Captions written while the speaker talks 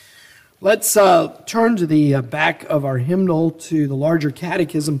Let's turn to the back of our hymnal to the larger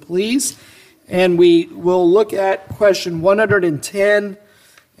catechism, please. And we will look at question 110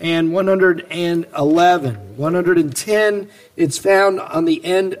 and 111. 110, it's found on the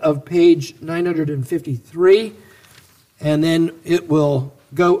end of page 953. And then it will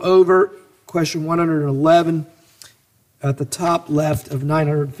go over question 111 at the top left of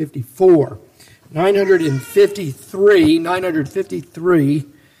 954. 953,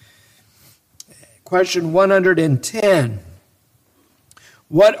 question 110.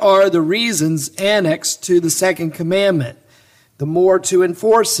 What are the reasons annexed to the second commandment, the more to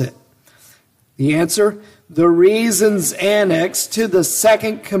enforce it? The answer, the reasons annexed to the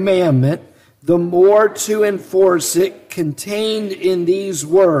second commandment, the more to enforce it, contained in these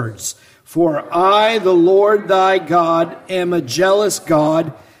words, For I, the Lord thy God, am a jealous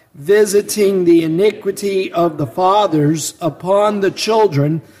God, visiting the iniquity of the fathers upon the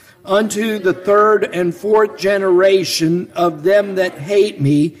children, unto the third and fourth generation of them that hate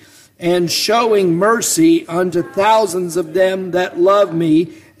me, and showing mercy unto thousands of them that love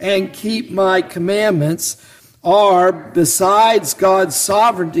me and keep my commandments, are, besides God's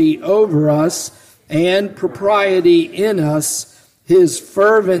sovereignty over us and propriety in us, his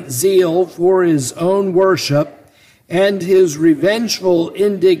fervent zeal for his own worship, and his revengeful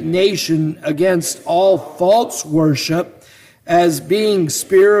indignation against all false worship, as being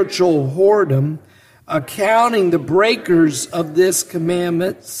spiritual whoredom, accounting the breakers of this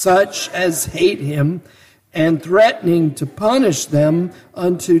commandment such as hate him, and threatening to punish them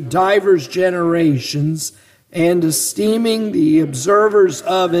unto divers generations, and esteeming the observers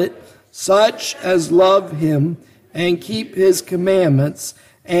of it such as love him and keep his commandments,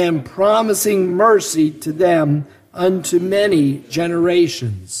 and promising mercy to them unto many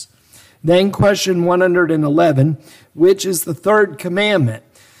generations. Then question 111, which is the third commandment?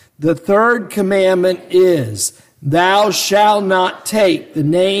 The third commandment is, Thou shalt not take the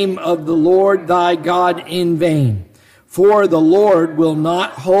name of the Lord thy God in vain, for the Lord will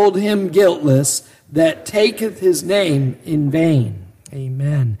not hold him guiltless that taketh his name in vain.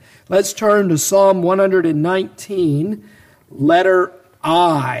 Amen. Let's turn to Psalm 119, letter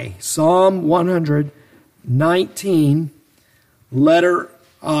I. Psalm 119, letter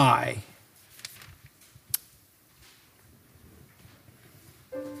I.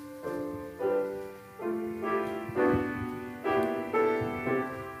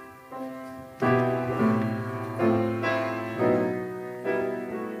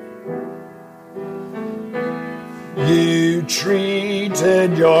 You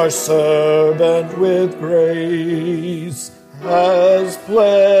treated your servant with grace, as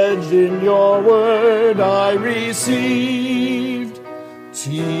pledged in your word I received.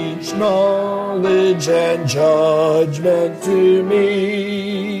 Teach knowledge and judgment to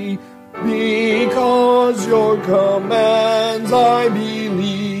me, because your commands I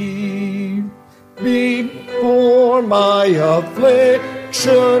believe. Before my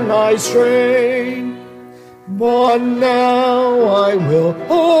affliction I strained, but now I will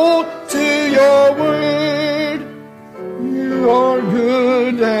hold to your word. You are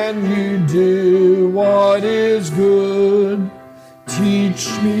good and you do what is good. Teach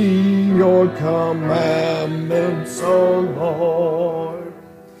me your commandments, O Lord.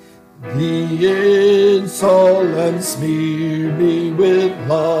 The insolent smear me with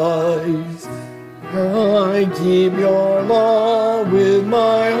lies. I keep your law with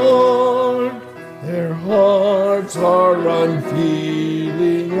my heart. Their hearts are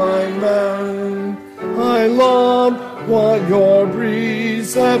unfeeling like man. I love what your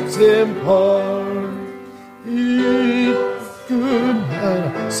precepts impart. It's good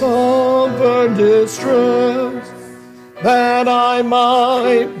that I suffer distress, that I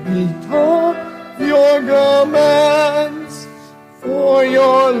might be taught your commands. For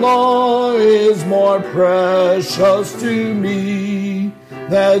your law is more precious to me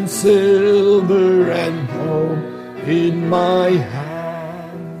than silver and gold in my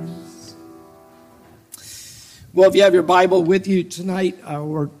hands. Well, if you have your Bible with you tonight,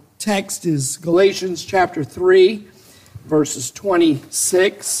 our text is Galatians chapter 3, verses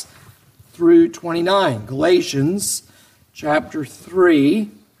 26 through 29. Galatians chapter 3.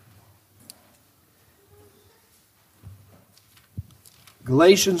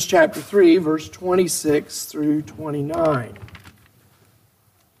 Galatians chapter 3, verse 26 through 29.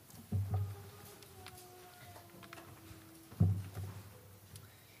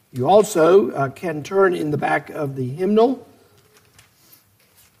 You also can turn in the back of the hymnal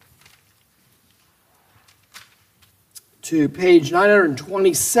to page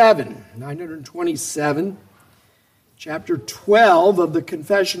 927. 927, chapter 12 of the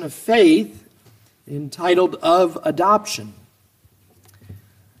Confession of Faith, entitled Of Adoption.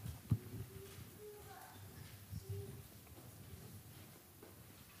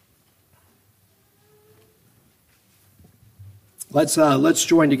 Let's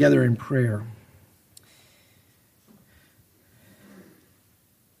join together in prayer.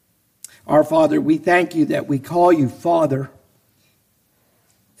 Our Father, we thank you that we call you Father,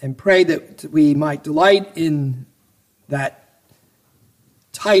 and pray that we might delight in that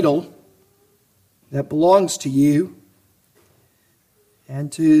title that belongs to you and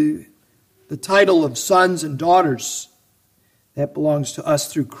to the title of sons and daughters that belongs to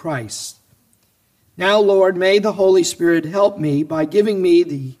us through Christ. Now, Lord, may the Holy Spirit help me by giving me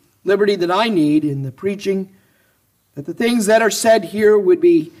the liberty that I need in the preaching, that the things that are said here would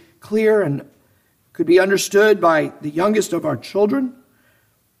be clear and could be understood by the youngest of our children,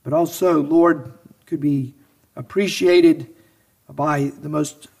 but also, Lord, could be appreciated by the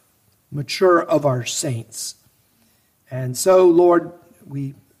most mature of our saints. And so, Lord,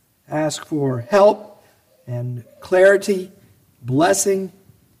 we ask for help and clarity, blessing,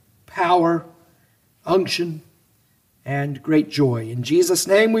 power, unction, and great joy. In Jesus'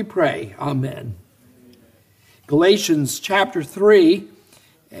 name we pray. Amen. Galatians chapter 3,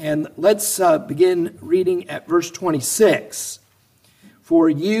 and let's begin reading at verse 26. For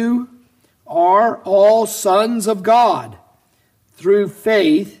you are all sons of God through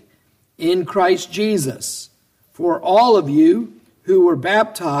faith in Christ Jesus. For all of you who were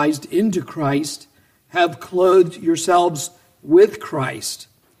baptized into Christ have clothed yourselves with Christ.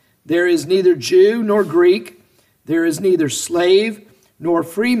 There is neither Jew nor Greek. There is neither slave nor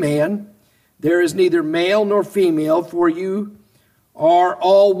free man. There is neither male nor female, for you are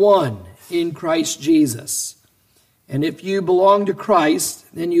all one in Christ Jesus. And if you belong to Christ,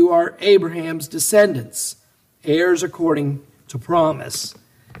 then you are Abraham's descendants, heirs according to promise.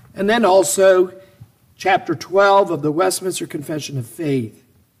 And then also chapter 12 of the Westminster Confession of Faith,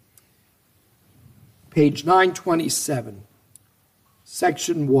 page 927.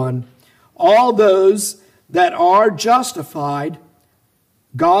 Section 1, all those that are justified,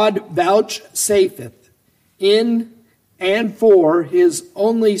 God vouchsafeth in and for his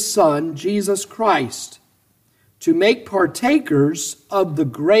only Son, Jesus Christ, to make partakers of the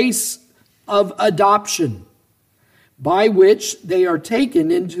grace of adoption, by which they are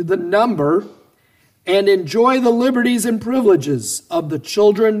taken into the number and enjoy the liberties and privileges of the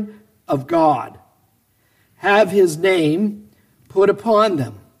children of God. Have his name put upon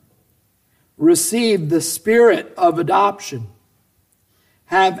them, receive the spirit of adoption,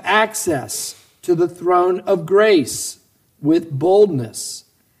 have access to the throne of grace with boldness,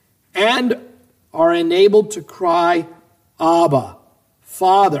 and are enabled to cry, Abba,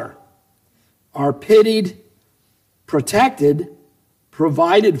 Father, are pitied, protected,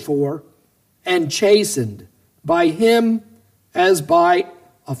 provided for, and chastened by him as by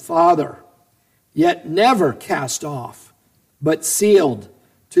a father, yet never cast off, but sealed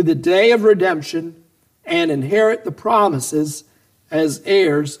to the day of redemption, and inherit the promises as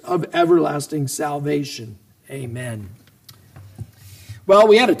heirs of everlasting salvation. Amen. Well,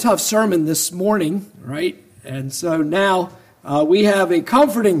 we had a tough sermon this morning, right? And so now we have a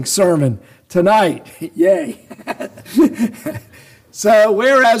comforting sermon tonight. Yay. So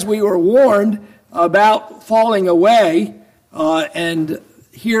whereas we were warned about falling away and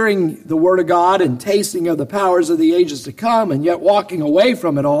hearing the Word of God and tasting of the powers of the ages to come, and yet walking away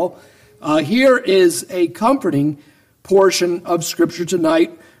from it all, here is a comforting portion of Scripture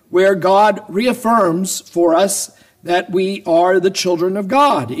tonight where God reaffirms for us that we are the children of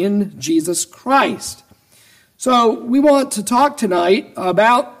God in Jesus Christ. So we want to talk tonight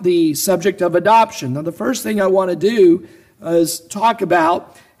about the subject of adoption. Now, the first thing I want to do is talk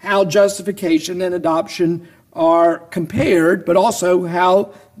about how justification and adoption are compared, but also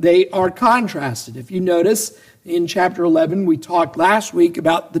how they are contrasted. If you notice, in chapter 11, we talked last week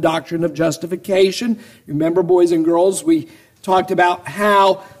about the doctrine of justification. Remember, boys and girls, we talked about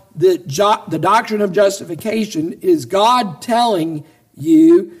how the doctrine of justification is God telling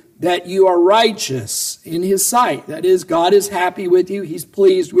you that you are righteous in his sight. That is, God is happy with you. He's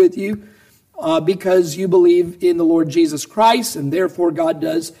pleased with you because you believe in the Lord Jesus Christ, and therefore God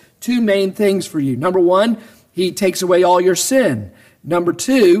does two main things for you. Number one, he takes away all your sin. Number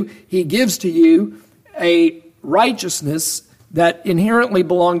two, he gives to you a righteousness that inherently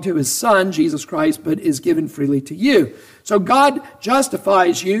belonged to his Son, Jesus Christ, but is given freely to you. So God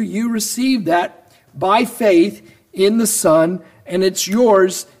justifies you. You receive that by faith in the Son, and it's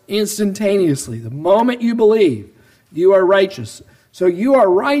yours instantaneously. The moment you believe, you are righteous. So you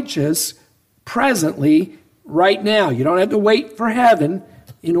are righteous presently right now. You don't have to wait for heaven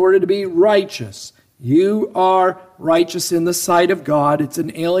in order to be righteous. You are righteous in the sight of God. It's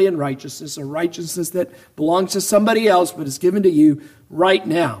an alien righteousness, a righteousness that belongs to somebody else but is given to you right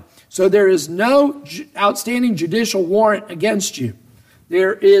now. So there is no outstanding judicial warrant against you.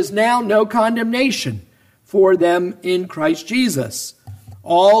 There is now no condemnation for them in Christ Jesus.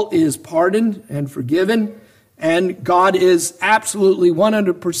 All is pardoned and forgiven, and God is absolutely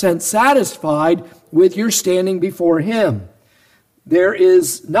 100% satisfied with your standing before Him. There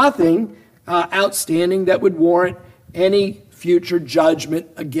is nothing outstanding that would warrant any future judgment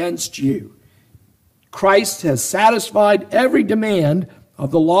against you. Christ has satisfied every demand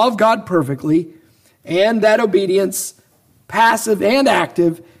of the law of God perfectly, and that obedience, passive and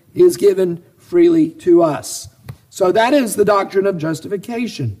active, is given freely to us. So that is the doctrine of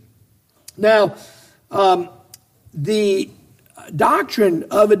justification. Now, the doctrine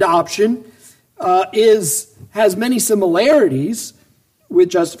of adoption has many similarities with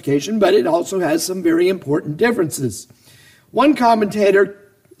justification, but it also has some very important differences. One commentator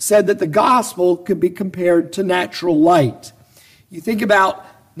said that the gospel could be compared to natural light. You think about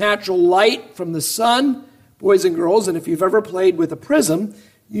natural light from the sun, boys and girls, and if you've ever played with a prism,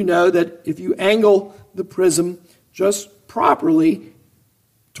 you know that if you angle the prism just properly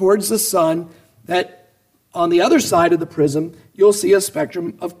towards the sun, that on the other side of the prism, you'll see a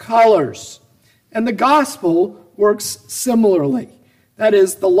spectrum of colors. And the gospel works similarly. That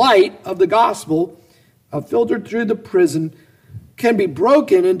is, the light of the gospel, filtered through the prism, can be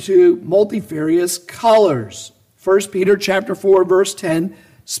broken into multifarious colors. 1 Peter chapter 4, verse 10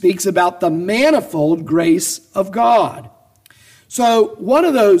 speaks about the manifold grace of God. So one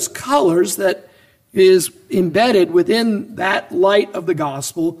of those colors that is embedded within that light of the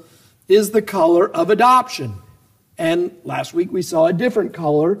gospel is the color of adoption. And last week we saw a different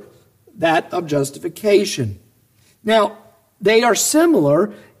color, that of justification. Now, they are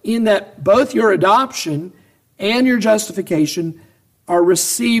similar in that both your adoption and your justification are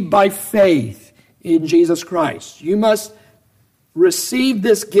received by faith in Jesus Christ. You must receive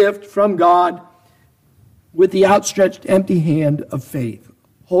this gift from God with the outstretched empty hand of faith,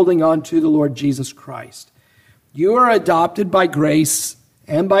 holding on to the Lord Jesus Christ. You are adopted by grace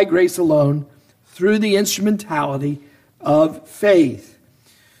and by grace alone through the instrumentality of faith.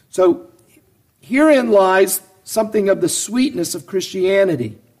 So herein lies something of the sweetness of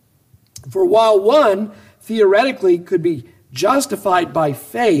Christianity. For while one theoretically could be justified by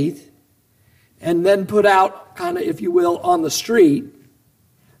faith and then put out, kind of, if you will, on the street,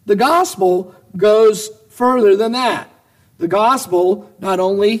 the gospel goes further than that. The gospel not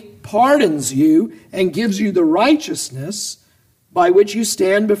only pardons you and gives you the righteousness by which you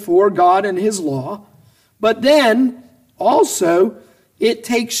stand before God and His law, but then also it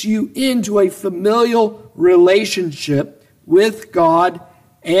takes you into a familial relationship with God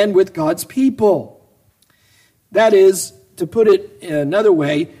and with God's people. That is, to put it in another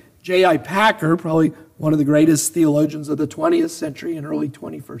way, J.I. Packer, probably one of the greatest theologians of the 20th century and early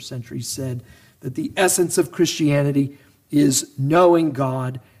 21st century, said that the essence of Christianity is knowing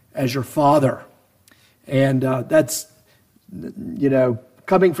God as your Father. And that's,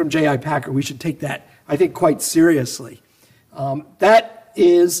 coming from J.I. Packer, we should take that, I think, quite seriously. That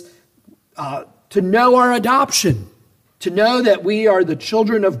is to know our adoption, to know that we are the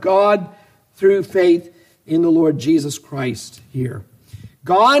children of God through faith in the Lord Jesus Christ here.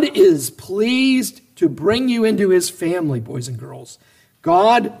 God is pleased to bring you into His family, boys and girls.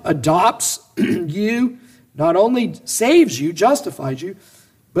 God adopts you, not only saves you, justifies you,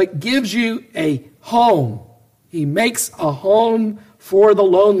 but gives you a home. He makes a home for the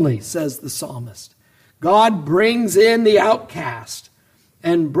lonely, says the psalmist. God brings in the outcast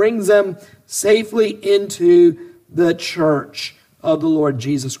and brings them safely into the church of the Lord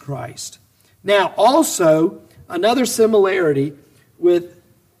Jesus Christ. Now, also, another similarity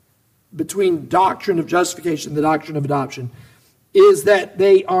between doctrine of justification and the doctrine of adoption is that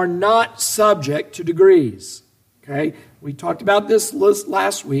they are not subject to degrees. Okay? We talked about this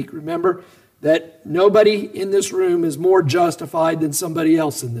last week. Remember that nobody in this room is more justified than somebody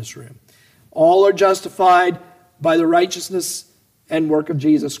else in this room. All are justified by the righteousness and work of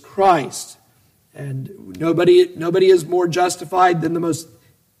Jesus Christ. And nobody is more justified than the most,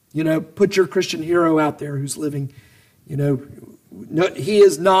 put your Christian hero out there who's living, he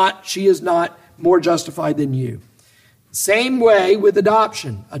is not, she is not more justified than you. Same way with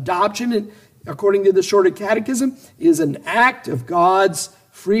adoption. Adoption, according to the Shorter Catechism, is an act of God's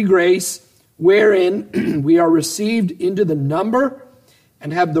free grace wherein we are received into the number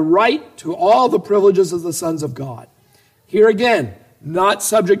and have the right to all the privileges of the sons of God. Here again, not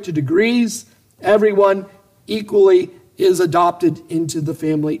subject to degrees. Everyone equally is adopted into the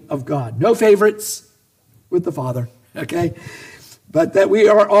family of God. No favorites with the Father, okay? But that we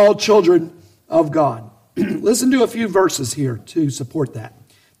are all children of God. Listen to a few verses here to support that.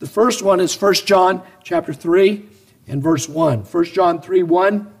 The first one is 1 John chapter 3 and verse 1. 1 John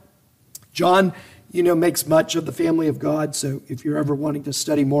 3:1. John, makes much of the family of God, so if you're ever wanting to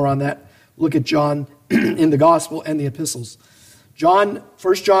study more on that, look at John in the gospel and the epistles. 1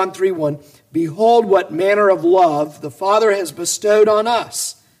 John 3:1. Behold, what manner of love the Father has bestowed on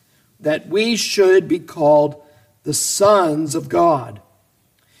us, that we should be called the sons of God.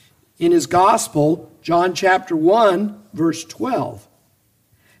 In his gospel, John chapter 1, verse 12.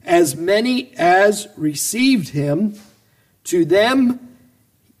 As many as received him, to them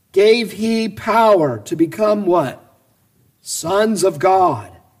gave he power to become what? Sons of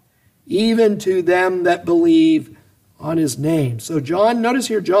God, even to them that believe on his name. So notice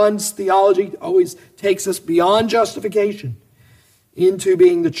here, John's theology always takes us beyond justification into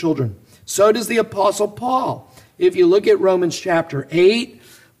being the children. So does the Apostle Paul. If you look at Romans chapter 8,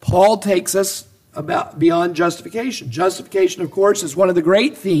 Paul takes us about beyond justification. Justification, of course, is one of the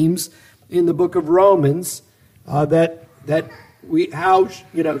great themes in the book of Romans,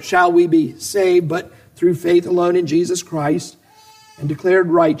 shall we be saved, but through faith alone in Jesus Christ and declared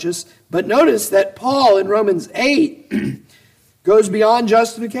righteous. But notice that Paul in Romans 8 goes beyond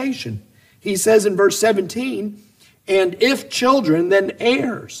justification. He says in verse 17, and if children, then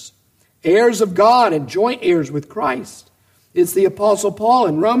heirs, heirs of God and joint heirs with Christ. It's the Apostle Paul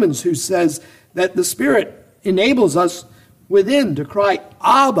in Romans who says that the Spirit enables us within to cry,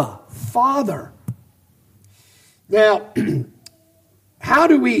 Abba, Father. Now, how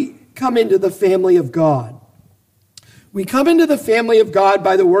do we come into the family of God? We come into the family of God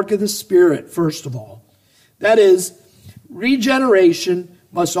by the work of the Spirit, first of all. That is, regeneration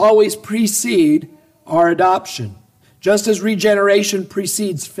must always precede our adoption. Just as regeneration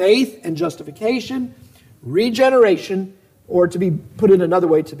precedes faith and justification, regeneration, or to be put in another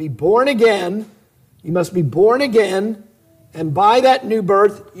way, to be born again, you must be born again, and by that new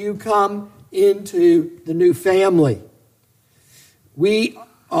birth, you come into the new family. We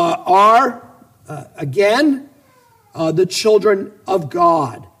are, again, the children of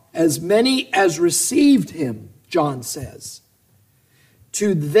God. As many as received him, John says.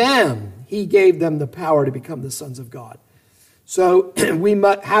 To them, he gave them the power to become the sons of God. So,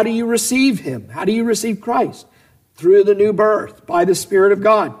 how do you receive him? How do you receive Christ? Through the new birth, by the Spirit of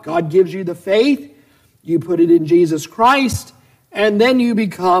God. God gives you the faith, you put it in Jesus Christ, and then you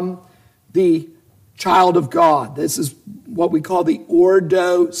become the child of God. This is what we call the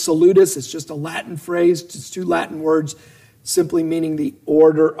Ordo Salutis. It's just a Latin phrase. It's two Latin words simply meaning the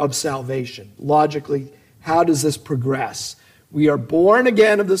order of salvation. Logically, how does this progress? We are born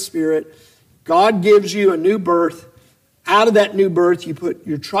again of the Spirit. God gives you a new birth. Out of that new birth, you put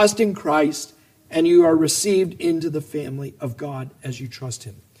your trust in Christ, and you are received into the family of God as you trust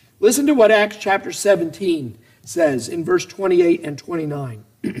him. Listen to what Acts chapter 17 says in verse 28 and 29.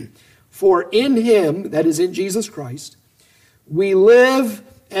 For in him, that is in Jesus Christ, we live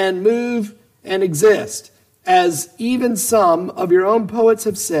and move and exist, as even some of your own poets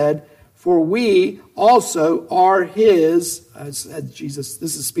have said, for we also are his, as Jesus,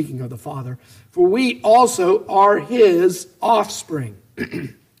 this is speaking of the Father, for we also are his offspring.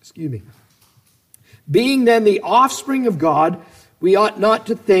 Excuse me. Being then the offspring of God, we ought not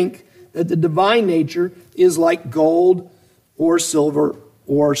to think that the divine nature is like gold or silver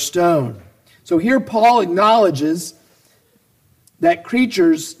or stone. So here Paul acknowledges that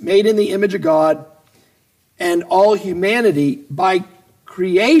creatures made in the image of God and all humanity by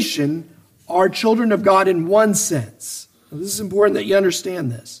creation are children of God in one sense. Now, this is important that you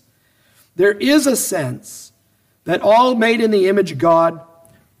understand this. There is a sense that all made in the image of God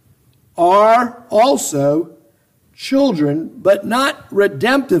are also children, but not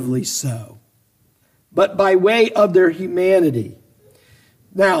redemptively so, but by way of their humanity.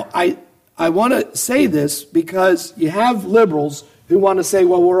 Now, I want to say this because you have liberals who want to say,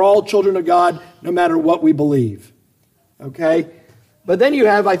 well, we're all children of God no matter what we believe. Okay? But then you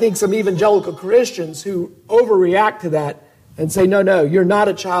have, I think, some evangelical Christians who overreact to that and say, no, you're not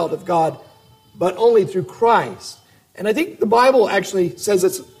a child of God, but only through Christ. And I think the Bible actually says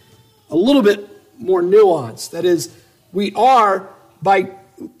it's a little bit more nuanced. That is, we are, by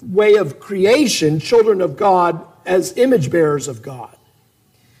way of creation, children of God as image bearers of God.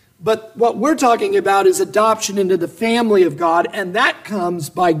 But what we're talking about is adoption into the family of God, and that comes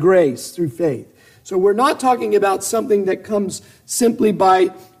by grace through faith. So we're not talking about something that comes simply by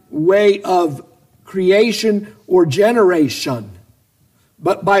way of creation or generation,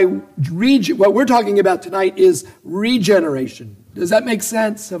 But what we're talking about tonight is regeneration. Does that make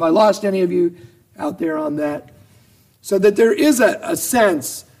sense? Have I lost any of you out there on that? So that there is a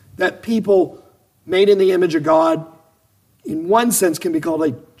sense that people made in the image of God, in one sense, can be called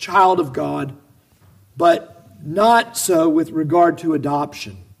a child of God, but not so with regard to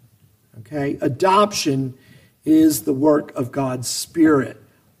adoption. Okay? Adoption is the work of God's Spirit,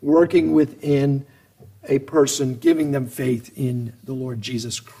 working within a person, giving them faith in the Lord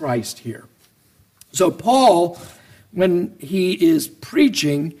Jesus Christ here. So Paul, when he is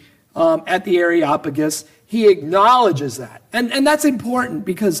preaching at the Areopagus, he acknowledges that. And that's important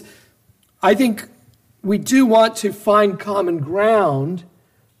because I think we do want to find common ground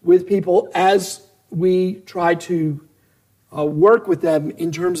with people as we try to work with them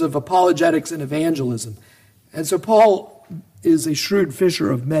in terms of apologetics and evangelism. And so Paul is a shrewd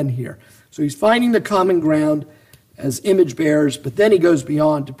fisher of men here. So he's finding the common ground as image bearers, but then he goes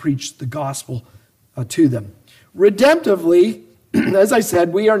beyond to preach the gospel to them. Redemptively, as I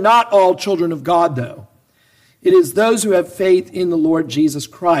said, we are not all children of God, though. It is those who have faith in the Lord Jesus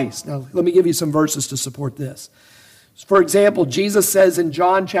Christ. Now, let me give you some verses to support this. For example, Jesus says in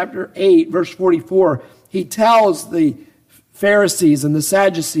John chapter 8, verse 44, he tells the Pharisees and the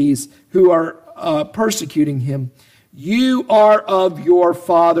Sadducees who are persecuting him, "You are of your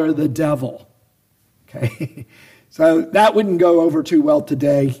father, the devil." Okay, so that wouldn't go over too well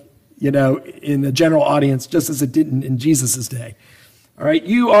today, in the general audience, just as it didn't in Jesus' day. All right,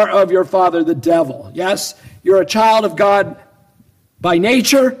 you are of your father, the devil. Yes, you're a child of God by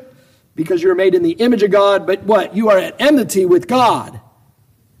nature because you're made in the image of God, but what? You are at enmity with God.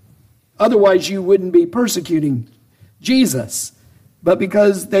 Otherwise, you wouldn't be persecuting Jesus. But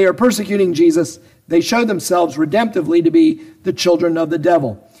because they are persecuting Jesus, they show themselves redemptively to be the children of the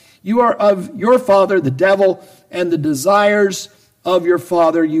devil. You are of your father, the devil, and the desires of your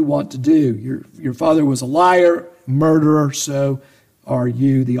father you want to do. Your father was a liar, murderer, so are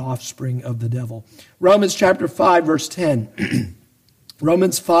you the offspring of the devil. Romans chapter 5, verse 10.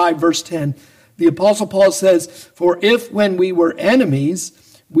 Romans 5, verse 10. The Apostle Paul says, "For if when we were enemies,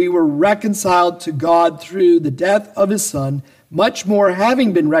 we were reconciled to God through the death of his Son, much more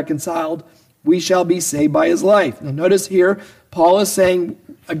having been reconciled, we shall be saved by his life." Now notice here, Paul is saying,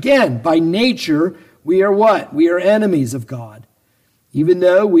 again, by nature, we are what? We are enemies of God. Even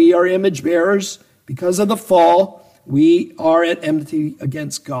though we are image bearers, because of the fall, we are at enmity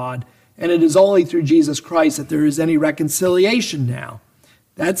against God. And it is only through Jesus Christ that there is any reconciliation now.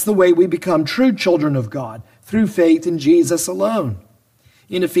 That's the way we become true children of God, through faith in Jesus alone.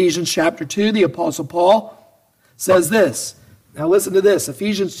 In Ephesians chapter 2, the Apostle Paul says this. Now listen to this,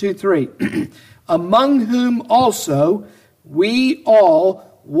 Ephesians 2:3. "Among whom also we all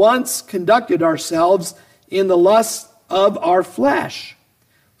once conducted ourselves in the lusts of our flesh,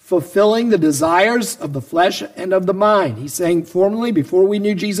 fulfilling the desires of the flesh and of the mind." He's saying formerly, before we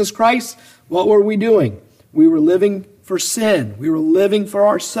knew Jesus Christ, what were we doing? We were living for sin. We were living for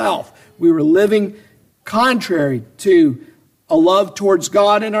ourselves. We were living contrary to a love towards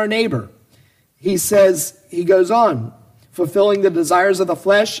God and our neighbor. He says, he goes on, fulfilling the desires of the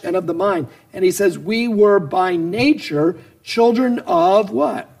flesh and of the mind. And he says, we were by nature children of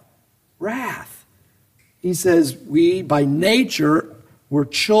what? Wrath. He says, we by nature were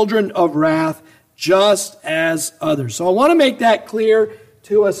children of wrath just as others. So I want to make that clear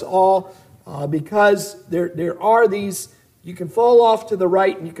to us all because there are these, you can fall off to the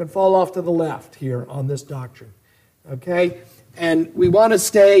right and you can fall off to the left here on this doctrine. Okay? And we want to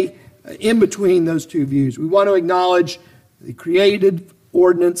stay in between those two views. We want to acknowledge the created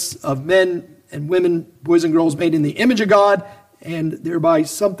ordinance of men and women, boys and girls made in the image of God, and thereby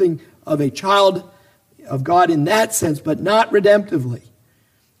something of a child of God in that sense, but not redemptively.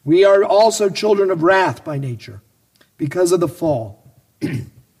 We are also children of wrath by nature because of the fall.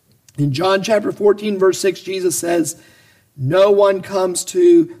 In John chapter 14, verse 6, Jesus says, "No one comes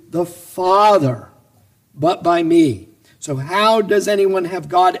to the Father but by me." So how does anyone have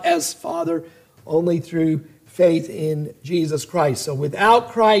God as Father? Only through faith in Jesus Christ. So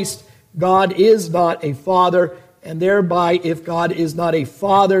without Christ, God is not a Father, and thereby, if God is not a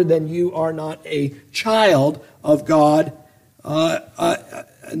Father, then you are not a child of God,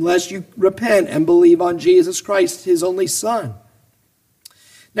 unless you repent and believe on Jesus Christ, his only Son.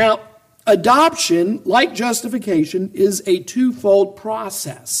 Now, adoption, like justification, is a twofold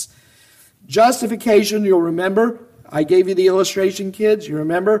process. Justification, you'll remember, I gave you the illustration, kids. You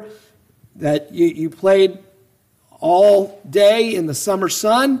remember that you played all day in the summer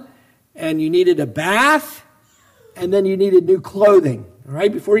sun, and you needed a bath, and then you needed new clothing. All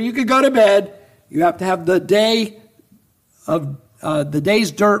right, before you could go to bed, you have to have the day of the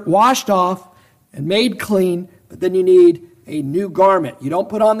day's dirt washed off and made clean, but then you need a new garment. You don't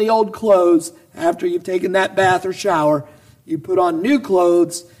put on the old clothes after you've taken that bath or shower. You put on new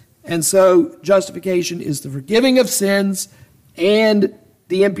clothes. And so justification is the forgiving of sins and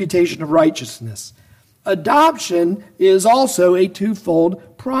the imputation of righteousness. Adoption is also a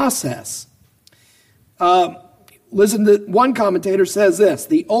twofold process. Listen to one commentator says this: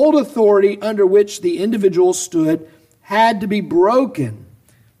 the old authority under which the individual stood had to be broken.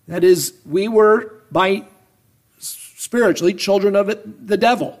 That is, we were spiritually children of the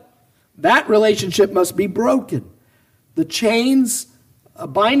devil. That relationship must be broken. The chains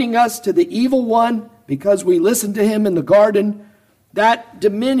binding us to the evil one because we listened to him in the garden, that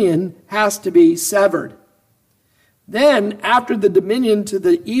dominion has to be severed. Then, after the dominion to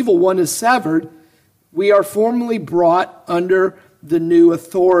the evil one is severed, we are formally brought under the new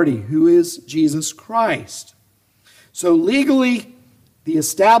authority, who is Jesus Christ. So legally, the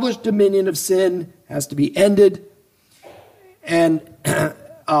established dominion of sin has to be ended, and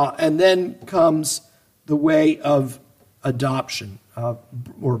then comes the way of adoption,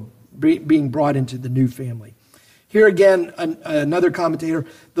 or being brought into the new family. Here again, another commentator: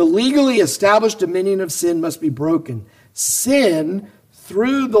 the legally established dominion of sin must be broken. Sin,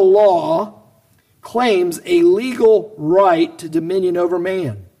 through the law, claims a legal right to dominion over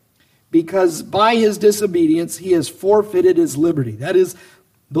man, because by his disobedience he has forfeited his liberty. That is,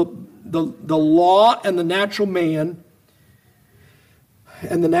 the law and the natural man,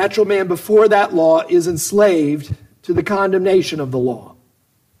 and the natural man before that law is enslaved to the condemnation of the law.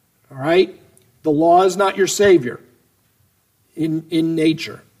 All right? The law is not your savior in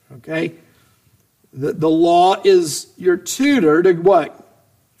nature. Okay? The law is your tutor to what?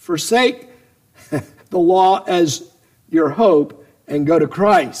 Forsake the law as your hope and go to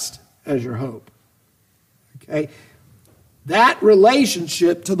Christ as your hope. Okay? That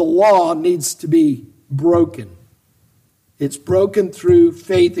relationship to the law needs to be broken. It's broken through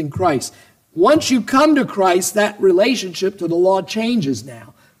faith in Christ. Once you come to Christ, that relationship to the law changes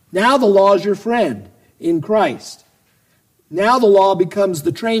now. Now the law is your friend in Christ. Now the law becomes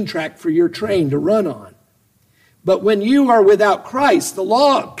the train track for your train to run on. But when you are without Christ, the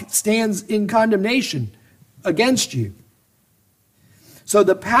law stands in condemnation against you. So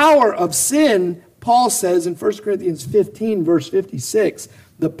the power of sin, Paul says in 1 Corinthians 15, verse 56,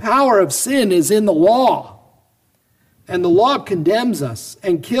 the power of sin is in the law. And the law condemns us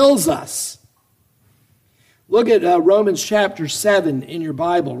and kills us. Look at Romans chapter 7 in your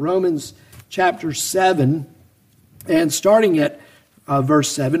Bible. Romans chapter 7, and starting at verse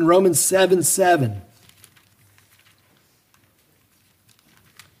 7, Romans 7:7.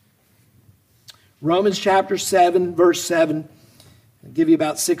 Romans chapter 7, verse 7. I'll give you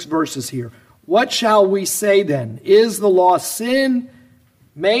about 6 verses here. What shall we say then? Is the law sin?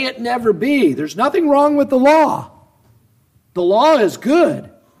 May it never be. There's nothing wrong with the law. The law is good.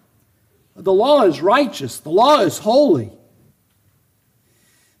 The law is righteous. The law is holy.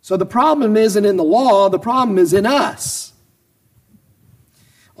 So the problem isn't in the law. The problem is in us.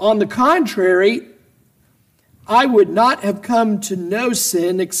 On the contrary, I would not have come to know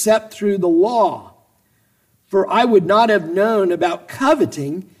sin except through the law. For I would not have known about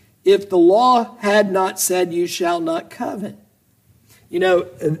coveting if the law had not said, you shall not covet. You know,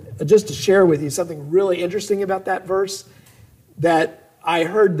 just to share with you something really interesting about that verse that I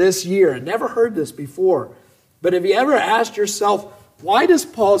heard this year. I never heard this before. But have you ever asked yourself, why does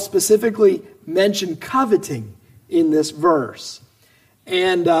Paul specifically mention coveting in this verse?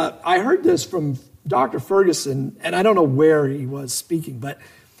 And I heard this from Dr. Ferguson, and I don't know where he was speaking, but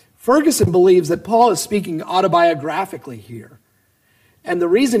Ferguson believes that Paul is speaking autobiographically here. And the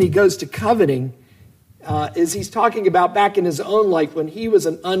reason he goes to coveting is he's talking about back in his own life when he was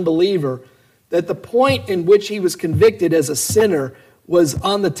an unbeliever, that the point in which he was convicted as a sinner was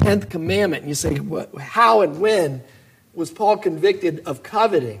on the 10th commandment. And you say, how and when was Paul convicted of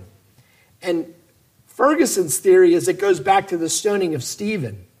coveting? And Ferguson's theory is it goes back to the stoning of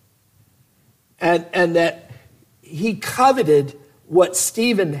Stephen. And that he coveted what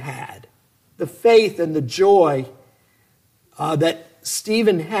Stephen had, the faith and the joy that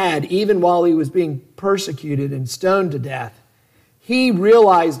Stephen had even while he was being persecuted and stoned to death. He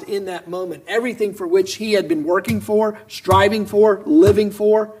realized in that moment everything for which he had been working for, striving for, living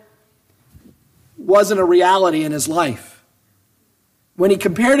for, wasn't a reality in his life. When he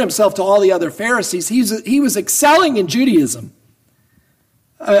compared himself to all the other Pharisees, he was excelling in Judaism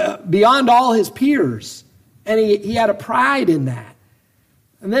beyond all his peers. And he had a pride in that.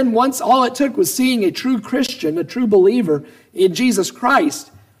 And then once all it took was seeing a true Christian, a true believer in Jesus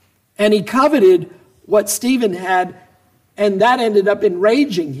Christ, and he coveted what Stephen had And that ended up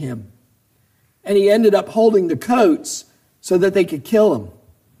enraging him. And he ended up holding the coats so that they could kill him.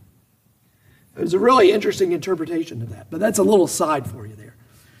 It was a really interesting interpretation of that. But that's a little side for you there.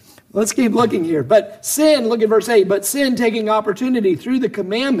 Let's keep looking here. But sin, look at verse 8. But sin, taking opportunity through the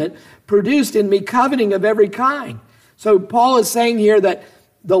commandment, produced in me coveting of every kind. So Paul is saying here that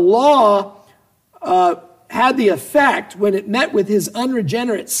the law had the effect, when it met with his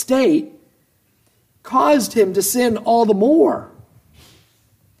unregenerate state, caused him to sin all the more.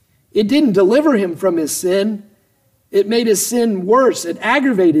 It didn't deliver him from his sin. It made his sin worse. It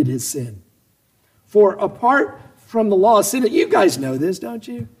aggravated his sin. For apart from the law of sin, you guys know this, don't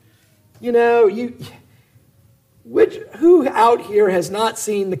you? You know, who out here has not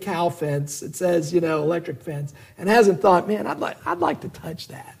seen the cow fence? It says, electric fence, and hasn't thought, man, I'd like to touch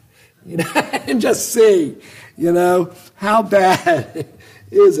that, and just see, how bad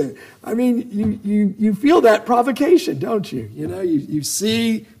is it? I mean, you feel that provocation, don't you? You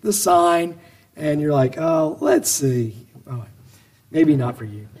see the sign, and you're like, oh, let's see. Oh, maybe not for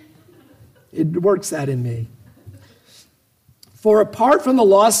you. It works that in me. For apart from the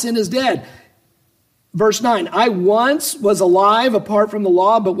law, sin is dead. Verse 9, I once was alive apart from the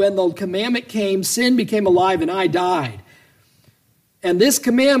law, but when the commandment came, sin became alive and I died. And this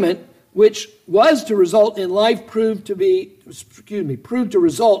commandment, which was to result in life, proved to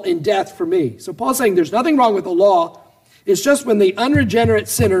result in death for me. So Paul's saying there's nothing wrong with the law. It's just when the unregenerate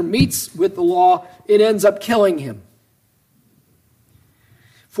sinner meets with the law, it ends up killing him.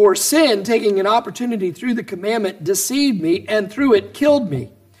 For sin, taking an opportunity through the commandment, deceived me, and through it killed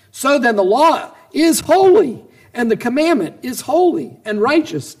me. So then the law is holy, and the commandment is holy and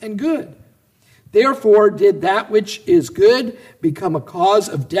righteous and good. Therefore did that which is good become a cause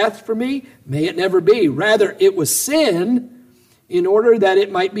of death for me? May it never be. Rather, it was sin, in order that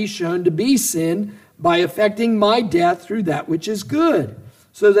it might be shown to be sin by effecting my death through that which is good.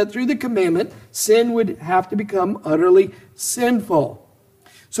 So that through the commandment, sin would have to become utterly sinful.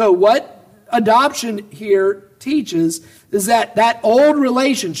 So what adoption here teaches is that old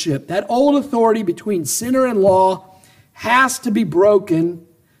relationship, that old authority between sinner and law has to be broken.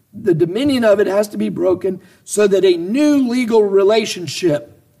 The dominion of it has to be broken so that a new legal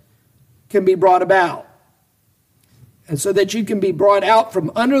relationship can be brought about. And so that you can be brought out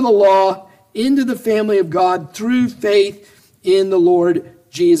from under the law into the family of God through faith in the Lord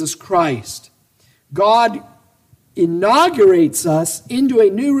Jesus Christ. God inaugurates us into a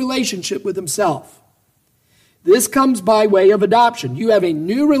new relationship with himself. This comes by way of adoption. You have a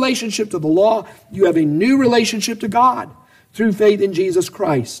new relationship to the law. You have a new relationship to God through faith in Jesus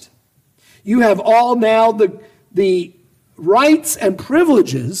Christ. You have all now the rights and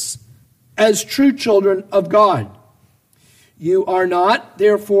privileges as true children of God. You are not,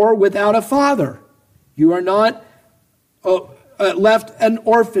 therefore, without a father. You are not left an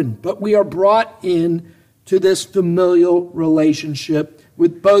orphan, but we are brought in to this familial relationship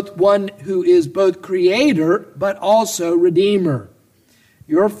with both one who is both creator but also redeemer.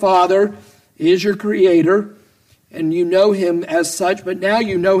 Your father is your creator, and you know him as such, but now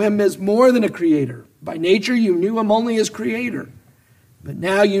you know him as more than a creator. By nature, you knew him only as creator, but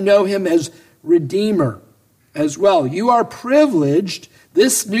now you know him as redeemer as well. You are privileged.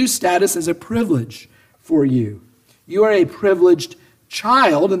 This new status is a privilege for you. You are a privileged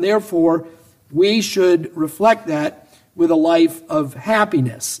child, and therefore we should reflect that with a life of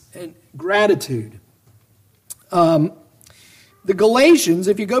happiness and gratitude. The Galatians,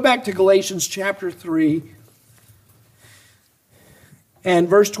 if you go back to Galatians chapter 3 and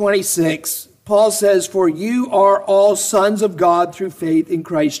verse 26, Paul says, "For you are all sons of God through faith in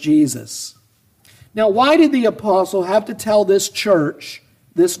Christ Jesus." Now, why did the apostle have to tell this church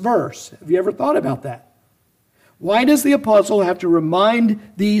this verse? Have you ever thought about that? Why does the apostle have to remind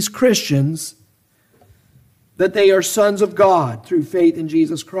these Christians that they are sons of God through faith in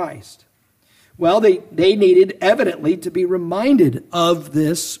Jesus Christ? Well, they needed evidently to be reminded of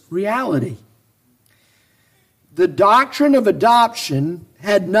this reality. The doctrine of adoption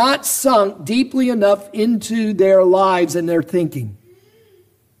had not sunk deeply enough into their lives and their thinking.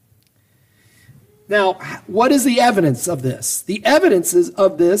 Now, what is the evidence of this? The evidence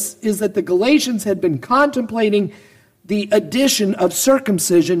of this is that the Galatians had been contemplating the addition of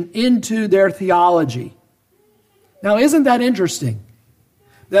circumcision into their theology. Now, isn't that interesting?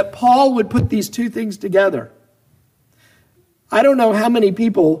 That Paul would put these two things together. I don't know how many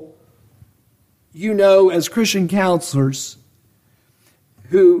people you know as Christian counselors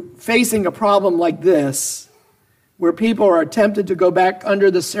who, facing a problem like this, where people are tempted to go back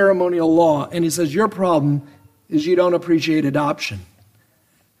under the ceremonial law, and he says, your problem is you don't appreciate adoption.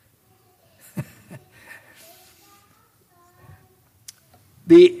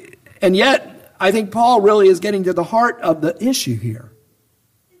 And yet, I think Paul really is getting to the heart of the issue here.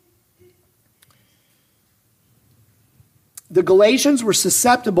 The Galatians were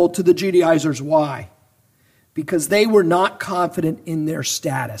susceptible to the Judaizers. Why? Because they were not confident in their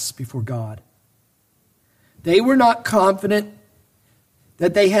status before God. They were not confident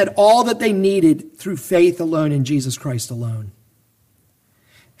that they had all that they needed through faith alone in Jesus Christ alone.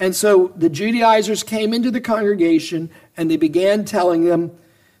 And so the Judaizers came into the congregation and they began telling them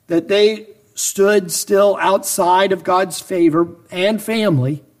that they stood still outside of God's favor and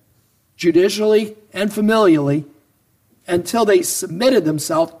family, judicially and familially, until they submitted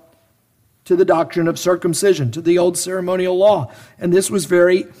themselves to the doctrine of circumcision, to the old ceremonial law. And this was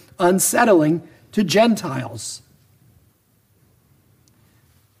very unsettling to Gentiles.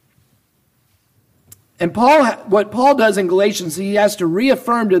 And what Paul does in Galatians, he has to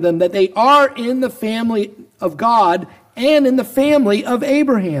reaffirm to them that they are in the family of God and in the family of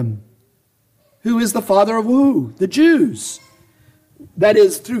Abraham, who is the father of who? The Jews. That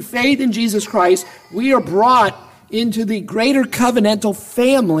is, through faith in Jesus Christ, we are brought into the greater covenantal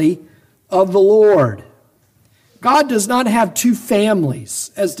family of the Lord. God does not have two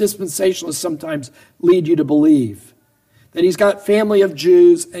families, as dispensationalists sometimes lead you to believe. That he's got family of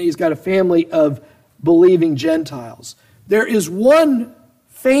Jews and he's got a family of believing Gentiles. There is one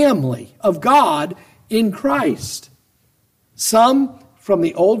family of God in Christ. Some from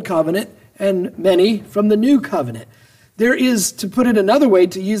the old covenant and many from the new covenant. There is, to put it another way,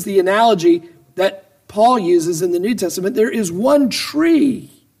 to use the analogy that Paul uses in the New Testament, there is one tree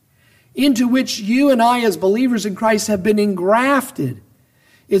into which you and I as believers in Christ have been engrafted.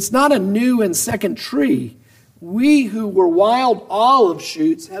 It's not a new and second tree. We who were wild olive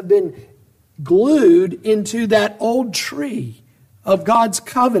shoots have been glued into that old tree of God's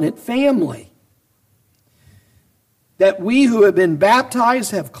covenant family. That we who have been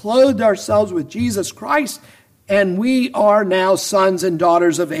baptized have clothed ourselves with Jesus Christ, and we are now sons and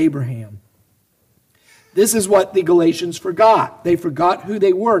daughters of Abraham. This is what the Galatians forgot. They forgot who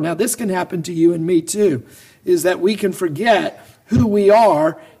they were. Now, this can happen to you and me too, is that we can forget who we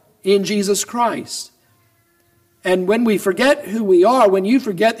are in Jesus Christ. And when we forget who we are, when you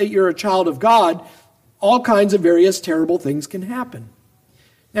forget that you're a child of God, all kinds of various terrible things can happen.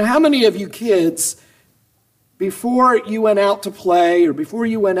 Now, how many of you kids, before you went out to play or before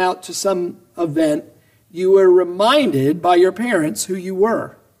you went out to some event, you were reminded by your parents who you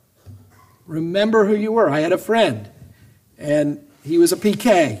were? Remember who you were. I had a friend, and he was a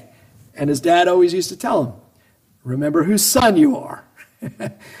PK, and his dad always used to tell him, remember whose son you are.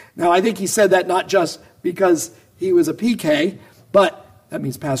 Now, I think he said that not just because he was a PK, but that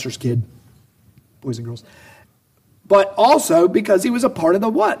means pastor's kid, boys and girls, but also because he was a part of the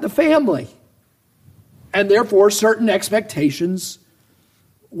what? The family. And therefore, certain expectations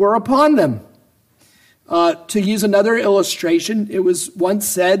were upon them. To use another illustration, it was once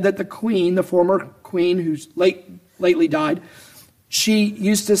said that the queen, the former queen who's lately died, she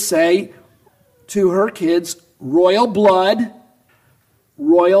used to say to her kids, royal blood,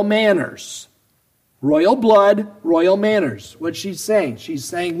 royal manners. Royal blood, royal manners. What's she saying? She's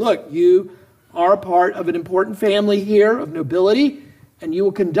saying, look, you are a part of an important family here of nobility, and you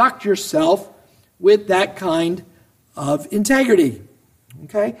will conduct yourself with that kind of integrity.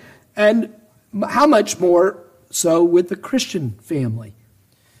 Okay? And how much more so with the Christian family?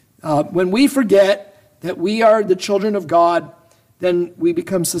 When we forget that we are the children of God, then we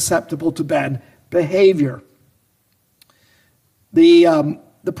become susceptible to bad behavior. The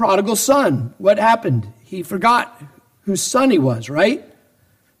prodigal son, what happened? He forgot whose son he was, right?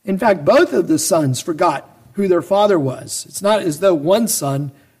 In fact, both of the sons forgot who their father was. It's not as though one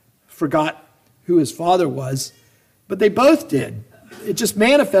son forgot who his father was, but they both did. It just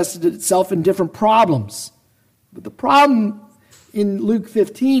manifested itself in different problems. But the problem in Luke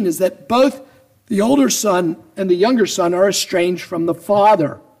 15 is that both the older son and the younger son are estranged from the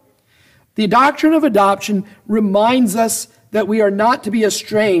father. The doctrine of adoption reminds us that we are not to be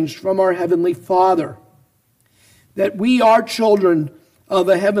estranged from our Heavenly Father. That we are children of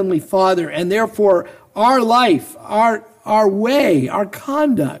a Heavenly Father, and therefore our life, our way, our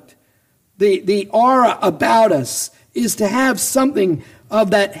conduct, the aura about us is to have something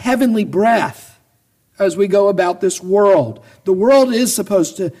of that heavenly breath as we go about this world. The world is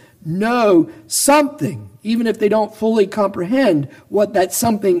supposed to know something, even if they don't fully comprehend what that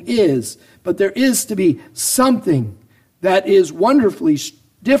something is. But there is to be something that is wonderfully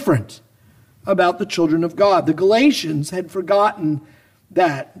different about the children of God. The Galatians had forgotten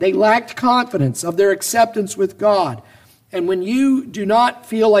that. They lacked confidence of their acceptance with God. And when you do not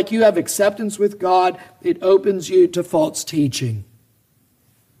feel like you have acceptance with God, it opens you to false teaching.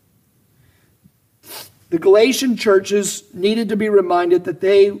 The Galatian churches needed to be reminded that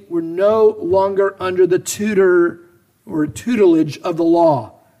they were no longer under the tutelage of the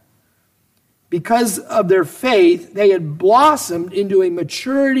law. Because of their faith, they had blossomed into a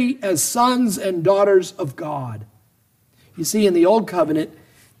maturity as sons and daughters of God. You see, in the Old Covenant,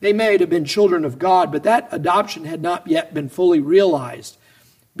 they may have been children of God, but that adoption had not yet been fully realized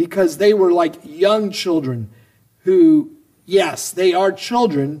because they were like young children who, yes, they are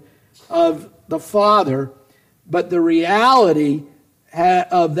children of the Father, but the reality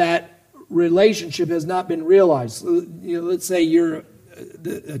of that relationship has not been realized. Let's say you're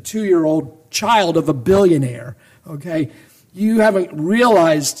a 2-year-old child of a billionaire, okay? You haven't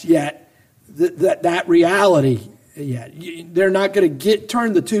realized yet that reality yet. They're not going to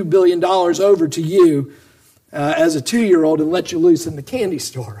turn the $2 billion over to you as a 2-year-old and let you loose in the candy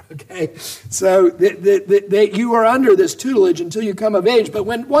store, okay? So you are under this tutelage until you come of age. But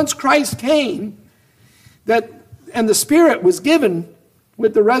once Christ came, and the Spirit was given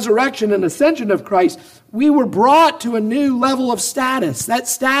with the resurrection and ascension of Christ, we were brought to a new level of status. That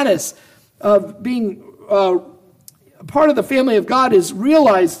status of being part of the family of God is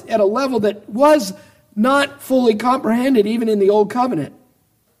realized at a level that was not fully comprehended even in the Old Covenant.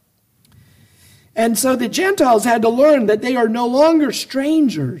 And so the Gentiles had to learn that they are no longer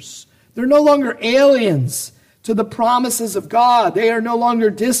strangers. They're no longer aliens to the promises of God. They are no longer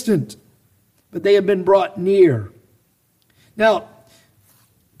distant, but they have been brought near. Now,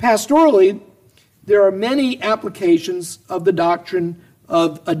 pastorally, there are many applications of the doctrine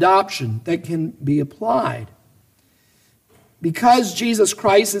of adoption that can be applied. Because Jesus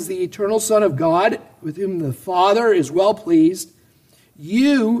Christ is the eternal Son of God, with whom the Father is well pleased,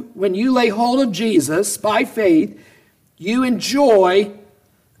 when you lay hold of Jesus by faith, you enjoy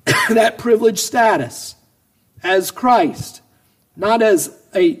that privileged status as Christ, not as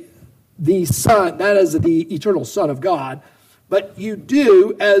the Son, not as the eternal Son of God, but you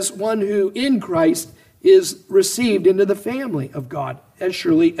do as one who in Christ is received into the family of God, as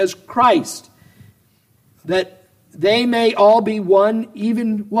surely as Christ. That they may all be one,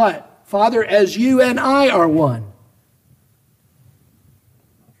 even what? Father, as you and I are one.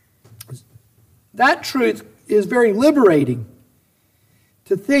 That truth is very liberating,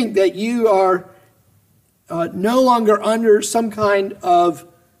 to think that you are no longer under some kind of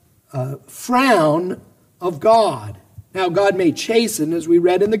frown of God. Now, God may chasten, as we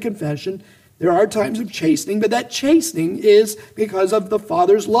read in the confession. There are times of chastening, but that chastening is because of the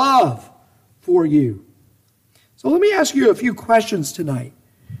Father's love for you. So let me ask you a few questions tonight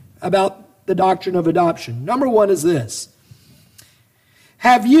about the doctrine of adoption. Number one is this: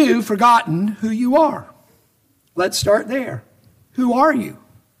 have you forgotten who you are? Let's start there. Who are you?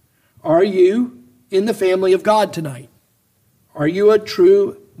 Are you in the family of God tonight? Are you a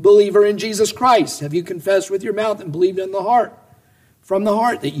true believer in Jesus Christ? Have you confessed with your mouth and believed in the heart, from the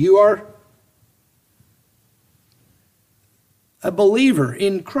heart, that you are a believer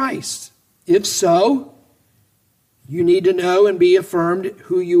in Christ? If so, you need to know and be affirmed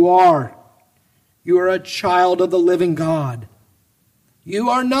who you are. You are a child of the living God. You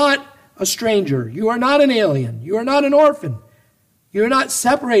are not a stranger. You are not an alien. You are not an orphan. You are not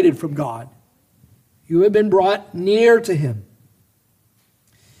separated from God. You have been brought near to Him.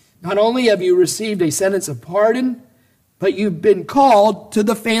 Not only have you received a sentence of pardon, but you've been called to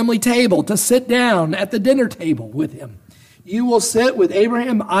the family table, to sit down at the dinner table with Him. You will sit with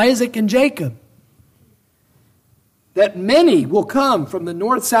Abraham, Isaac, and Jacob. That many will come from the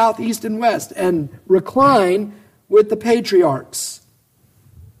north, south, east, and west and recline with the patriarchs.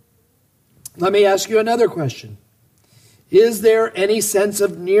 Let me ask you another question. Is there any sense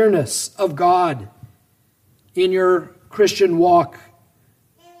of nearness of God in your Christian walk?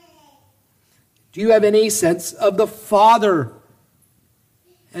 Do you have any sense of the Father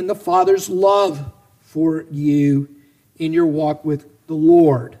and the Father's love for you in your walk with the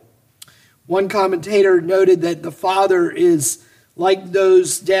Lord? One commentator noted that the Father is like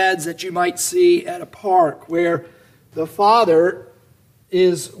those dads that you might see at a park, where the father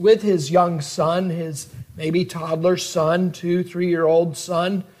is with his young son, his maybe toddler son, 2-3-year-old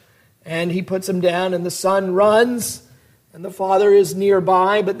son, and he puts him down and the son runs and the father is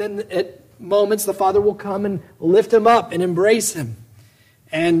nearby, but then at moments the father will come and lift him up and embrace him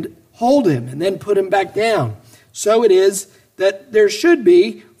and hold him and then put him back down. So it is that there should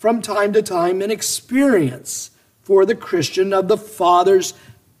be from time to time an experience for the Christian of the Father's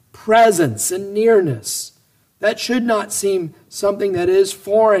presence and nearness. That should not seem something that is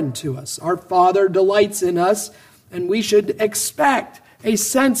foreign to us. Our Father delights in us, and we should expect a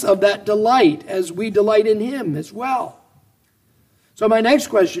sense of that delight as we delight in Him as well. So my next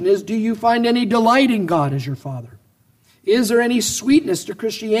question is, do you find any delight in God as your Father? Is there any sweetness to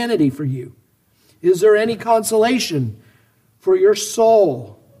Christianity for you? Is there any consolation for your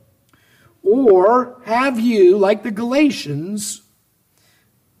soul? Or have you, like the Galatians,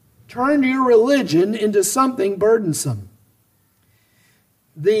 turned your religion into something burdensome?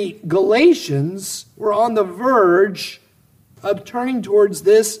 The Galatians were on the verge of turning towards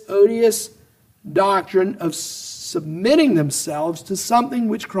this odious doctrine of submitting themselves to something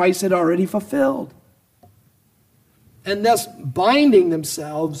which Christ had already fulfilled, and thus binding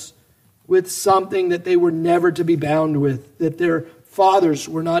themselves with something that they were never to be bound with, that their fathers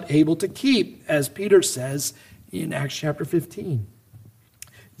were not able to keep, as Peter says in Acts chapter 15.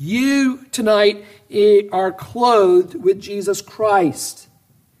 You tonight are clothed with Jesus Christ.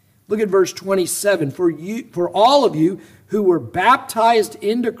 Look at verse 27. For all of you who were baptized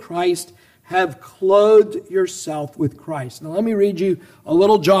into Christ have clothed yourself with Christ. Now let me read you a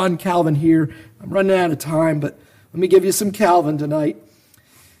little John Calvin here. I'm running out of time, but let me give you some Calvin tonight.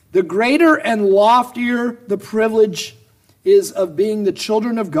 The greater and loftier the privilege is of being the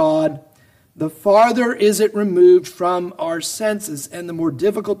children of God, the farther is it removed from our senses and the more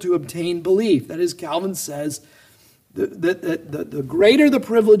difficult to obtain belief. That is, Calvin says, the greater the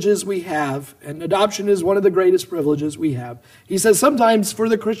privileges we have, and adoption is one of the greatest privileges we have. He says sometimes for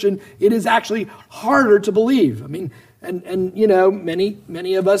the Christian, it is actually harder to believe. I mean, and you know,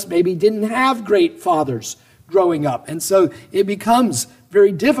 many of us maybe didn't have great fathers growing up. And so it becomes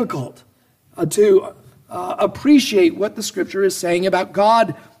very difficult to appreciate what the Scripture is saying about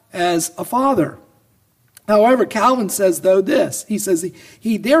God as a father. However, Calvin says, though, this. He says,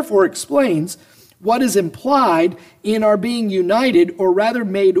 he therefore explains what is implied in our being united, or rather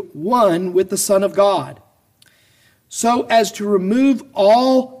made one with the Son of God, so as to remove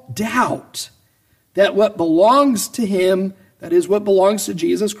all doubt that what belongs to him, that is, what belongs to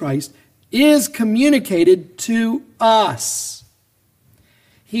Jesus Christ, is communicated to us.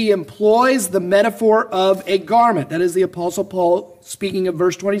 He employs the metaphor of a garment. That is, the Apostle Paul, speaking of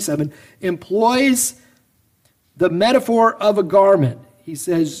verse 27, employs the metaphor of a garment. He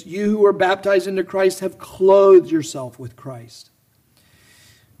says, you who are baptized into Christ have clothed yourself with Christ.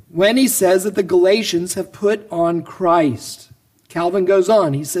 When he says that the Galatians have put on Christ, Calvin goes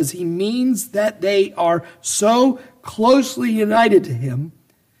on. He says he means that they are so closely united to him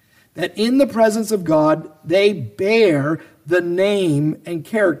that in the presence of God, they bear the name and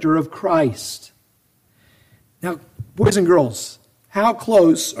character of Christ. Now, boys and girls, how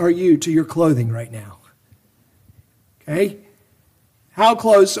close are you to your clothing right now? Okay? How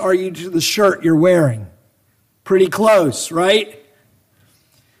close are you to the shirt you're wearing? Pretty close, right?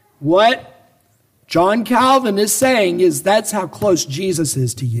 What John Calvin is saying is that's how close Jesus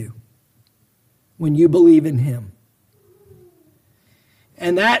is to you when you believe in him.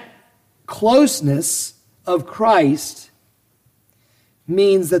 And that closeness of Christ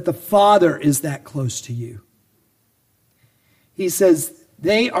means that the Father is that close to you. He says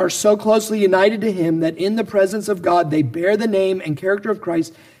they are so closely united to him that in the presence of God they bear the name and character of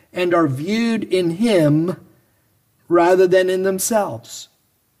Christ and are viewed in him rather than in themselves.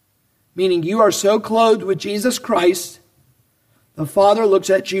 Meaning you are so clothed with Jesus Christ, the Father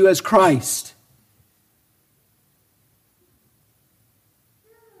looks at you as Christ.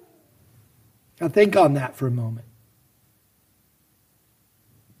 Now think on that for a moment.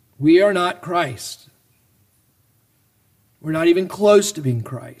 We are not Christ. We're not even close to being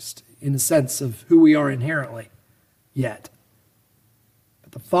Christ in the sense of who we are inherently yet.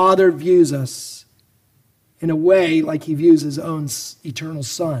 But the Father views us in a way like he views his own eternal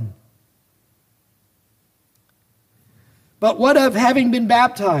Son. But what of having been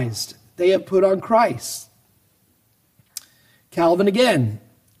baptized? They have put on Christ. Calvin again.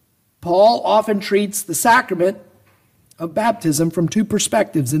 Paul often treats the sacrament of baptism from two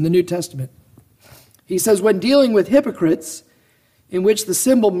perspectives in the New Testament. He says, when dealing with hypocrites, in which the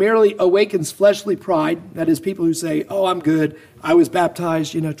symbol merely awakens fleshly pride, that is, people who say, oh, I'm good, I was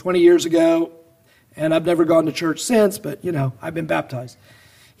baptized, 20 years ago, and I've never gone to church since, but, I've been baptized.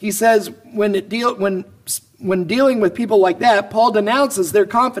 He says, when dealing with people like that, Paul denounces their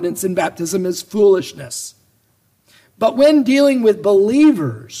confidence in baptism as foolishness. But when dealing with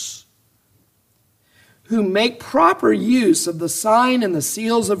believers who make proper use of the sign and the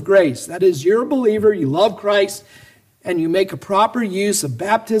seals of grace. That is, you're a believer, you love Christ, and you make a proper use of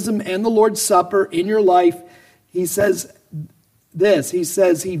baptism and the Lord's Supper in your life. He says this, he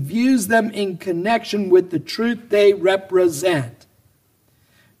says he views them in connection with the truth they represent.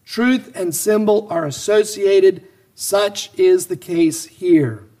 Truth and symbol are associated. Such is the case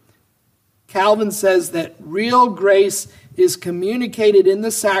here. Calvin says that real grace is communicated in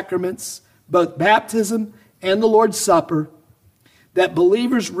the sacraments, both baptism and the Lord's Supper, that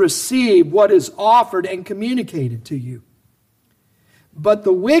believers receive what is offered and communicated to you. But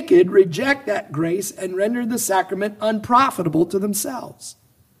the wicked reject that grace and render the sacrament unprofitable to themselves.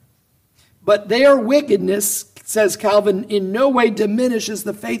 But their wickedness, says Calvin, in no way diminishes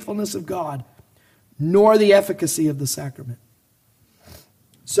the faithfulness of God, nor the efficacy of the sacrament.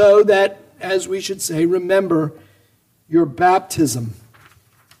 So that, as we should say, remember your baptism.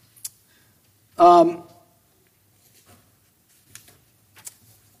 I'm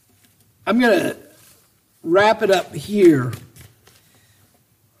going to wrap it up here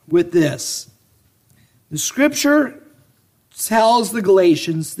with this. The Scripture tells the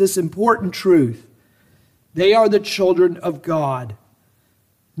Galatians this important truth. They are the children of God.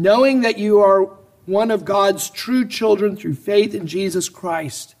 Knowing that you are one of God's true children through faith in Jesus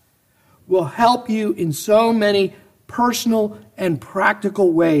Christ will help you in so many personal and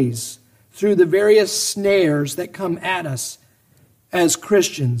practical ways through the various snares that come at us as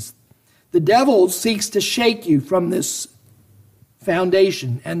Christians. The devil seeks to shake you from this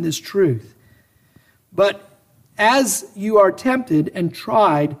foundation and this truth. But as you are tempted and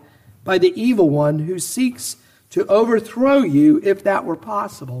tried by the evil one who seeks to overthrow you, if that were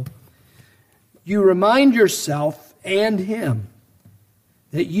possible, you remind yourself and him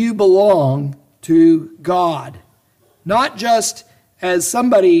that you belong to God. Not just as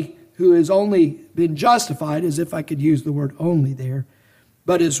somebody who has only been justified, as if I could use the word only there,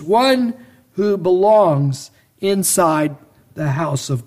 but as one who belongs inside the house of